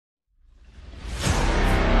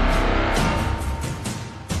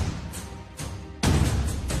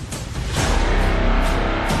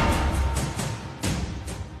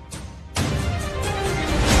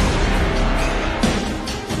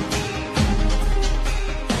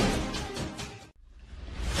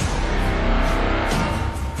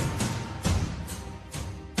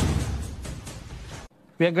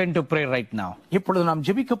We are going to pray right now. இப்பொழுது நாம்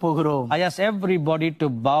ஜெபிக்க போகிறோம். I ask everybody to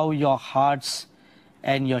bow your hearts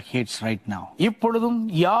and your heads right now. இப்பொழுதும்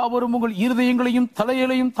யாவரும் உங்கள் இருதயங்களையும்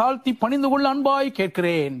தலையையும் தாழ்த்தி பணிந்து கொள்ள அன்பாய்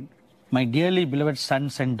கேட்கிறேன். My dearly beloved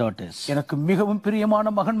sons and daughters. எனக்கு மிகவும்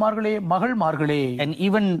பிரியமான மகன்மார்களே மகள்மார்களே. And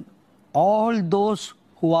even all those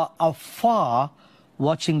who are afar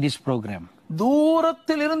watching this program.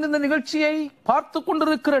 தூரத்தில் இருந்து இந்த நிகழ்ச்சியை பார்த்து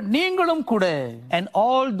கொண்டிருக்கிற நீங்களும் கூட. And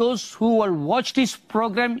all those who will watch this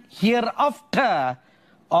program hereafter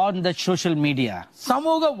on the social media.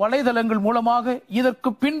 சமூக வலைதளங்கள் மூலமாக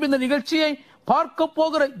இதற்கு பின்பு இந்த நிகழ்ச்சியை பார்க்க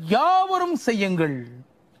போகிற யாவரும் செய்யுங்கள்.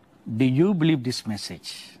 Do you believe this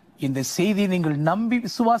message? இந்த செய்தியை நீங்கள் நம்பி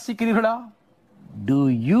விசுவாசிக்கிறீர்களா? Do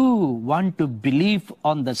you want to believe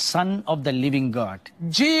on the Son of the living God?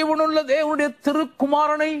 ஜீவனுள்ள தேவனுடைய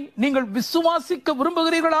திருக்குமாரனை நீங்கள் விசுவாசிக்க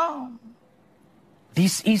விரும்புகிறீர்களா?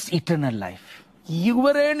 This is eternal life.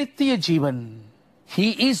 இவரே நித்திய ஜீவன். He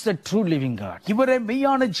is the true living God. இவரே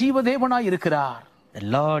மெய்யான ஜீவ தேவனாய் இருக்கிறார். The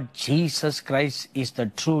Lord Jesus Christ is the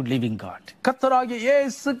true living God. கர்த்தராகிய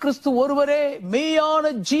இயேசு கிறிஸ்து ஒருவரே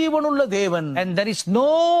மெய்யான ஜீவனுள்ள தேவன். And there is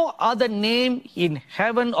no other name in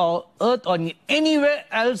heaven or earth or anywhere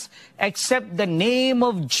else except the name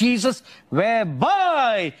of Jesus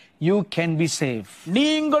whereby you can be saved.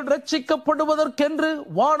 நீங்கள் ரட்சிக்கப்படுவதற்கென்று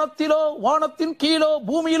வானத்திலோ வானத்தின் கீழோ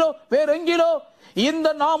பூமியிலோ வேறெங்கிலோ இந்த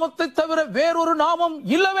நாமத்தை தவிர வேறொரு நாமம்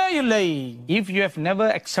இல்லவே இல்லை. If you have never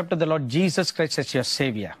accepted the Lord Jesus Christ as your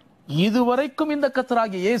Savior, இதுவரைக்கும் இந்த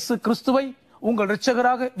கர்த்தராகிய இயேசு கிறிஸ்துவை உங்கள்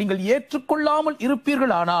இரட்சகராக நீங்கள் ஏற்றுக்கொள்ளாமல்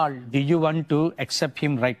இருப்பீர்களானால், do you want to accept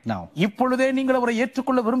Him right now? இப்பொழுதே நீங்கள் அவரை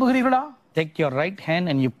ஏற்றுக்கொள்ள விரும்புகிறீர்களா? Take your right hand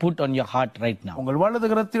and you put on your heart right now. உங்கள் வலது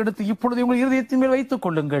கரத்தை எடுத்து இப்பொழுது உங்கள் இருதயத்தின் மேல் வைத்துக்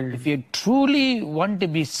கொள்ளுங்கள். If you truly want to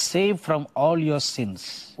be saved from all your sins,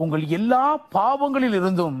 உங்கள் எல்லா பாவங்களில்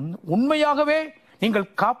இருந்தும் உண்மையாகவே நீங்கள்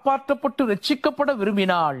காப்பாற்றப்பட்டு ரட்சிக்கப்பட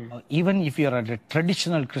விரும்பினால், even if you are a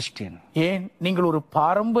traditional Christian, ஏன் நீங்கள் ஒரு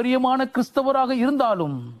பாரம்பரியமான கிறிஸ்தவராக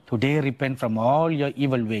இருந்தாலும், today repent from all your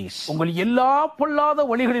evil ways. உங்கள் எல்லா பொல்லாத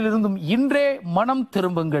வழிகளில் இருந்தும் இன்றே மனம்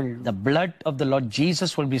திரும்புங்கள். The blood of the Lord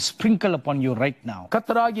Jesus will be sprinkled upon you right now.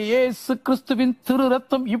 கர்த்தராகிய இயேசு கிறிஸ்துவின் திரு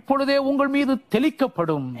ரத்தம் இப்பொழுதே உங்கள் மீது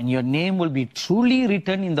தெளிக்கப்படும். And your name will be truly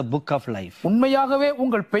written in the book of life. உண்மையாகவே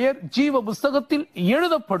உங்கள் பெயர் ஜீவ புஸ்தகத்தில்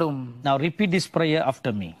எழுதப்படும். Now repeat this prayer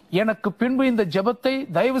after me. எனக்கு பின்பு இந்த ஜெபத்தை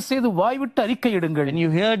தயவு செய்து வாய்விட்டு அறிக்கையிடுங்கள். When you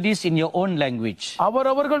hear this in your own language,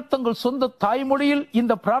 அவரவர்கள் தங்கள் சொந்த தாய்மொழியில்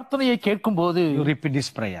இந்த பிரார்த்தனையை கேட்கும்போது you repeat this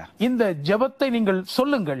prayer. இந்த ஜெபத்தை நீங்கள்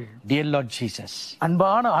சொல்லுங்கள். Dear Lord Jesus,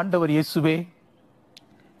 அன்பான ஆண்டவர் இயேசுவே,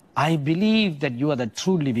 I believe that you are the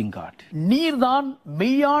true living God. நீர்தான்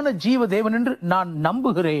மெய்யான ஜீவ தேவன் என்று நான்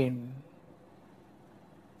நம்புகிறேன்.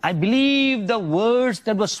 I believe the words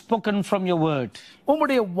that were spoken from your word.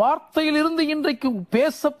 உம்முடைய வார்த்தையிலிருந்து இன்றைக்கு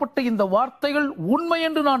பேசப்பட்ட இந்த வார்த்தைகள் உண்மை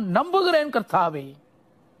என்று நான் நம்புகிறேன் கர்த்தாவே.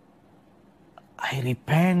 I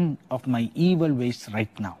repent of my evil ways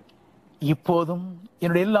right now. இப்போதும்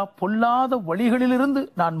என்னுடைய எல்லா பொல்லாத வழிகளிலிருந்து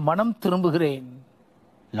நான் மனம் திரும்புகிறேன்.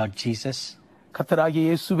 Lord Jesus, கர்த்தராகிய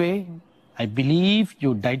இயேசுவே, I believe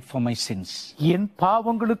you died for my sins. என்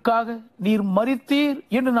பாவங்களுக்காக நீர் மரித்தீர்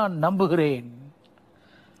என்று நான் நம்புகிறேன்.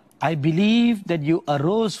 I believe that you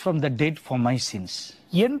arose from the dead for my sins.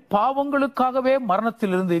 என் பாவங்களுக்காகவே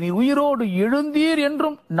மரணத்திலிருந்து நீ உயிரோடு எழுந்தீர்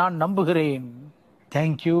என்றும் நான் நம்புகிறேன்.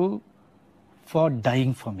 Thank you for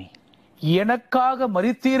dying for me. எனக்காக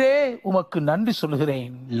மரித்தீரே, உமக்கு நன்றி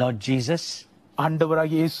சொல்கிறேன். Lord Jesus,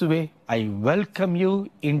 ஆண்டவராகிய இயேசுவே, I welcome you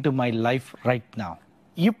into my life right now.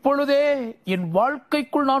 இப்பொழுதே என்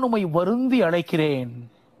வாழ்க்கைக்குள் நான் உம்மை வருந்தி அழைக்கிறேன்.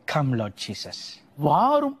 Come Lord Jesus.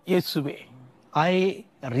 வாரும் இயேசுவே. I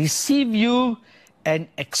receive you and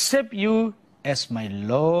accept you as my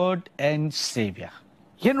Lord and Savior.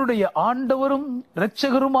 என்னுடைய ஆண்டவரும்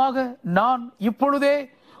இரட்சகருமாக நான் இப்பொழுதே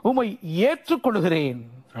உம்மை ஏற்றுக்கொள்கிறேன்.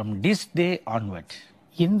 From this day onward,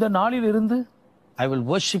 இந்த நாளிலிருந்து I will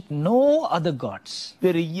worship no other gods.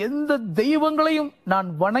 வேறு எந்த தெய்வங்களையும் நான்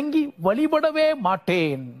வணங்கி வழிபடவே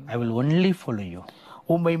மாட்டேன். I will only follow you.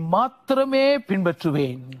 உம்மை மாத்திரமே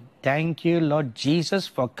பின்பற்றுவேன். Thank you, Lord Jesus,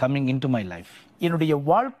 for coming into my life. என்னுடைய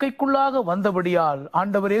வாழ்க்கைக்குள்ளாக வந்தபடியால்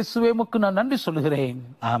ஆண்டவர் இயேசுவே உமக்கு நான் நன்றி சொல்கிறேன்.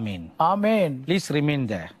 Amen. Amen. Please remain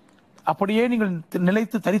there. அப்படியே நீங்கள்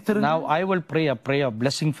நிலைத்து தரித்திருங்கள். Now I will pray a prayer of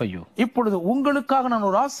blessing for you. இப்பொழுது உங்களுக்காக நான்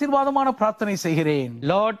ஒரு ஆசீர்வாதமான பிரார்த்தனை செய்கிறேன்.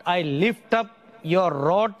 Lord, I lift up your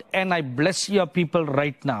rod and I bless your people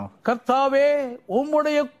right now. கர்த்தாவே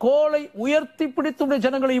உம்முடைய கோலை உயர்த்தி பிடித்து உம்முடைய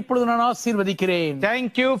ஜனங்களை இப்பொழுது நான் ஆசீர்வதிக்கிறேன்.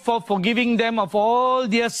 Thank you for forgiving them of all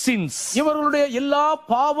their sins. இவர்களுடைய எல்லா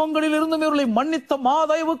பாவங்களிலிருந்தும் இவர்களை மன்னித்த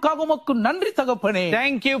மாதயவுக்காக உமக்கு நன்றி தகப்பனே.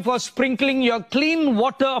 Thank you for sprinkling your clean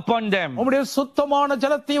water upon them. உம்முடைய சுத்தமான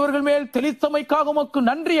ஜலத்தை இவர்கள் மேல் தெளித்தமைக்காக உமக்கு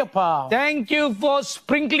நன்றி அப்பா. Thank you for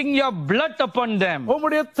sprinkling your blood upon them.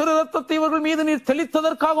 உம்முடைய திரு ரத்தத்தை இவர்கள் மீது நீர்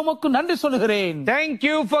தெளித்ததற்காக உமக்கு நன்றி சொல்கிறேன். Thank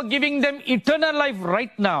you for giving them eternal life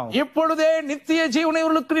right now. இப்பொழுதே நித்திய ஜீவனை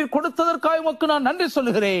இவர்களுக்கு நீர் கொடுத்ததற்காக உமக்கு நான் நன்றி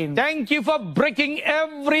சொல்கிறேன். Thank you for breaking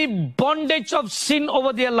every bondage of sin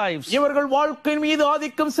over their lives. இவர்கள் வாழ்க்கையின் மீது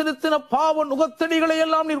ஆதிக்கம் செலுத்தின பாவ நுகத்தடிகளை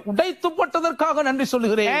எல்லாம் நீர் உடைத்து போட்டதற்காக நன்றி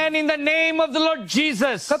சொல்கிறேன். And in the name of the Lord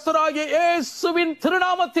Jesus, கர்த்தராகிய இயேசுவின்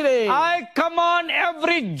திருநாமத்திலே I command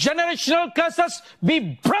every generational curses be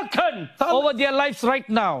broken over their lives right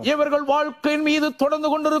now. இவர்கள் வாழ்க்கையின் மீது தொடர்ந்து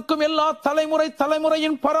கொண்டிருக்கும் எல்லா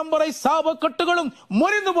தலைமுறையின் பரம்பரை சாப கட்டுகளும்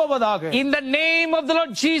முறிந்து போவதாக. In the name of the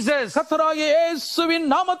Lord Jesus, கர்த்தராகிய இயேசுவின்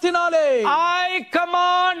நாமத்தினாலே I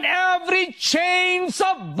command every chains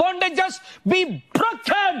of bondages be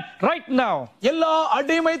broken right now. எல்லா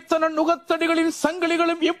அடிமைத்தன நுகத்தடிகளின்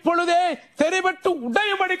சங்கிலிகளும் இப்பொழுதே தெரிபட்டு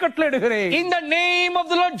உடையும்படி கட்டளையிடுகிறேன். In the name of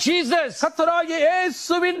the Lord Jesus, கர்த்தராகிய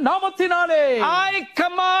இயேசுவின் நாமத்தினாலே I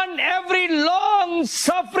command every long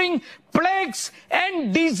suffering plagues and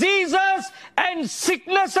diseases and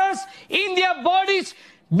sicknesses in their bodies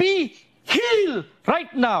be healed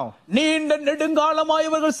right now. நீண்ட நெடுங்காலமாய்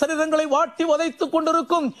இவர்கள் சரீரங்களை வாட்டி வதைத்துக்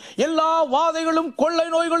கொண்டிருக்கும் எல்லா வாதைகளும் கொள்ளை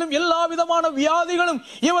நோய்களும் எல்லா விதமான வியாதிகளும்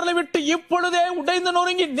இவர்களை விட்டு இப்பொழுதே உடைந்து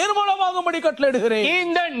நொறுங்கி நிர்மூலமாகும்படி கட்டளையிடுகிறேன்.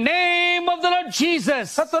 In the name of the Lord Jesus,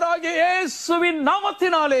 கர்த்தராகிய இயேசுவின்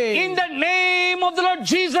நாமத்தினாலே in the name of the Lord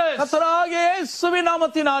Jesus, கர்த்தராகிய இயேசுவின்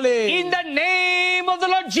நாமத்தினாலே in the name of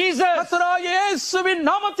the Lord Jesus, கர்த்தராகிய இயேசுவின்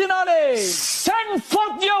நாமத்தினாலே send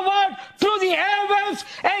forth your word through the airwaves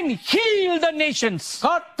and heal the nations.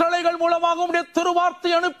 காற்றலைகள் மூலமாக உம்முடைய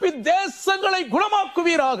திருவார்த்தை அனுப்பி தேசங்களை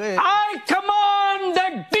குணமாக்குவீராக. I command the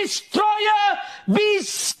destroyer be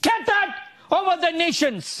scattered over the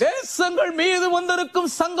nations. தேசங்கள் மீது வந்திருக்கும்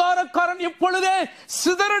சங்காரக்காரன் இப்பொழுதே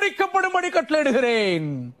சிதறடிக்கப்படும்படி கட்டளையிடுகிறேன்.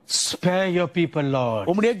 Spare your people, Lord.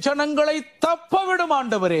 உம்முடைய ஜனங்களை தப்பவிடும்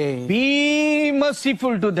ஆண்டவரே. Be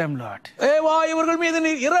merciful to them, Lord. தேவா இவர்கள் மீது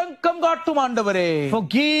நீர் இரக்கம் காட்டும் ஆண்டவரே.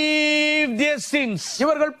 Forgive their sins.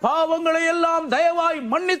 இவர்கள் பாவங்களை எல்லாம் தயவாய்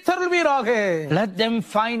மன்னித்தருள்வீராக. Let them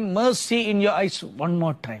find mercy in your eyes one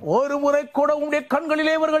more time. ஒரு முறை கூட உம்முடைய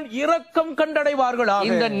கண்களிலே இவர்கள் இரக்கம்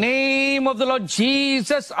கண்டடைவார்களாக. In the name of the Lord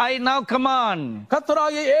Jesus, I now command.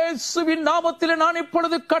 கர்த்தராகிய இயேசுவின் நாமத்திலே நான்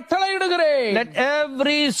இப்பொழுது கட்டளையிடுகிறேன். Let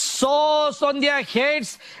every sores on their heads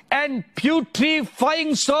and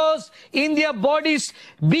putrefying sores in their bodies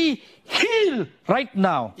be healed right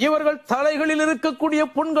now. இவர்கள் தலைகளில் இருக்கக்கூடிய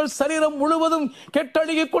புண்கள் சரீரம் முழுவதும்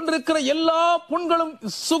கெட்டழுகிக் கொண்டிருக்கிற எல்லா புண்களும்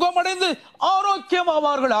சுகமடைந்து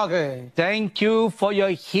ஆரோக்கியமாவார்களாக. Thank you for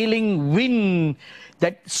your healing wind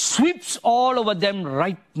that sweeps all over them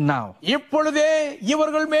right now. இப்பொழுதே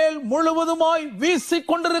இவர்கள் மேல் முழுவதுமாய் வீசிக்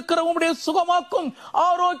கொண்டிருக்கிற உம்முடைய சுகமாக்கும்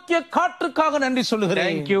ஆரோக்கிய காற்றுக்காக நன்றி சொல்லுகிறேன்.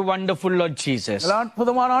 Thank you, wonderful Lord Jesus.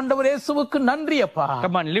 அற்புதமான ஆண்டவர் இயேசுவுக்கு நன்றி அப்பா.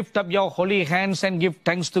 Come on, lift up your holy hands and give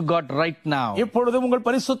thanks to God right now. இப்பொழுது உங்கள்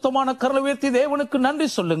பரிசுத்தமான கரங்களை உயர்த்தி தேவனுக்கு நன்றி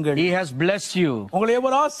சொல்லுங்கள். He has blessed you. உங்களை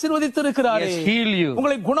அவர் ஆசீர்வதித்திருக்கிறாரே. He has healed you.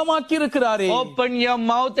 உங்களை குணமாக்கி இருக்கிறாரே. Open your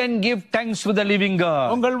mouth and give thanks to the living God.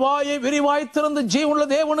 உங்கள் வாயை விரிவாய் திறந்து ஜீவனுள்ள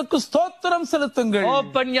தேவனுக்கு ஸ்தோத்திரம் செலுத்துங்கள்.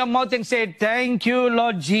 Open your mouth and say thank you,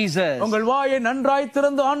 Lord Jesus. உங்கள் வாயை நன்றாய்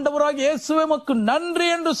திறந்து ஆண்டவராகிய இயேசுவே உமக்கு நன்றி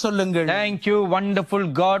என்று சொல்லுங்கள். Thank you, wonderful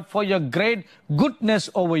God, for your great goodness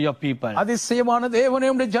over your people. அதிசயமான தேவனே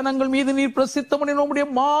உம்முடைய ஜனங்கள் மீது நீர் பிரசித்தமான உம்முடைய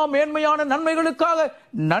மேன்மையான நன்மைகளுக்காக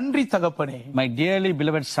நன்றி தகப்பனே. My dearly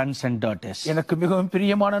beloved sons and daughters, எனக்கு மிகவும்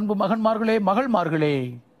பிரியமான அன்பு மகன்மார்களே மகள்மார்களே,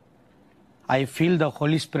 I feel the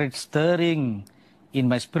Holy Spirit stirring in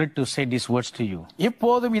my spirit to say these words to you.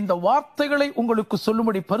 இப்போதும் இந்த வார்த்தைகளை உங்களுக்கு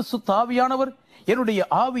சொல்லும்படி பரிசுத்த ஆவியானவர் என்னுடைய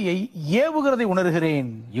ஆவியை ஏவுகிறதை உணர்கிறேன்.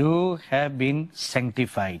 You have been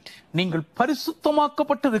sanctified. நீங்கள்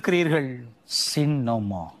பரிசுத்தமாக்கப்பட்டிருக்கிறீர்கள். Sin no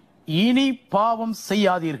more. இனி பாவம்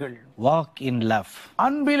செய்யாதீர்கள். Walk in love.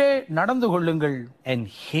 அன்பிலே நடந்து கொள்ளுங்கள். And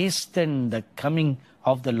hasten the coming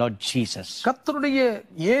of the Lord Jesus. கர்த்தருடைய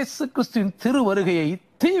இயேசு கிறிஸ்துவின் திருவருகையை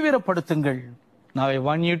தீவிரப்படுத்துங்கள். Now I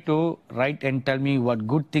want you to write and tell me what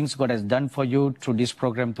good things God has done for you through this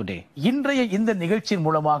program today. இன்றைய இந்த நிகழ்ச்சியின்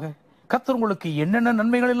மூலமாக கர்த்தர் உங்களுக்கு என்னென்ன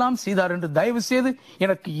நன்மைகள் எல்லாம் செய்தார் என்று தயவு செய்து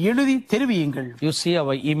எனக்கு எழுதி தெரிவியுங்கள். You see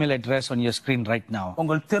our email address on your screen right now.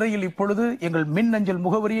 உங்கள் திரையில் இப்பொழுது எங்கள் மின்னஞ்சல்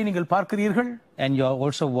முகவரியை நீங்கள் பார்க்கிறீர்கள். And you are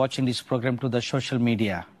also watching this program through the social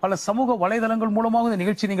media. பல சமூக வலைதளங்கள் மூலமாக இந்த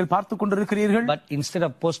நிகழ்ச்சியை நீங்கள் பார்த்துக் கொண்டிருக்கிறீர்கள். But instead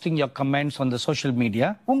of posting your comments on the social media,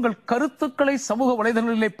 உங்கள் கருத்துக்களை சமூக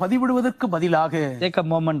வலைதளங்களிலே பதிவிடுவதற்கு பதிலாக take a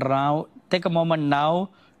moment now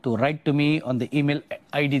to write to me on the email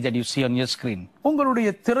ID that you see on your screen. உங்களுடைய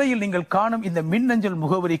திரையில் நீங்கள் காணும் இந்த மின்னஞ்சல்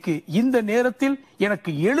முகவரிக்கு இந்த நேரத்தில்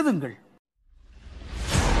எனக்கு எழுதுங்கள்.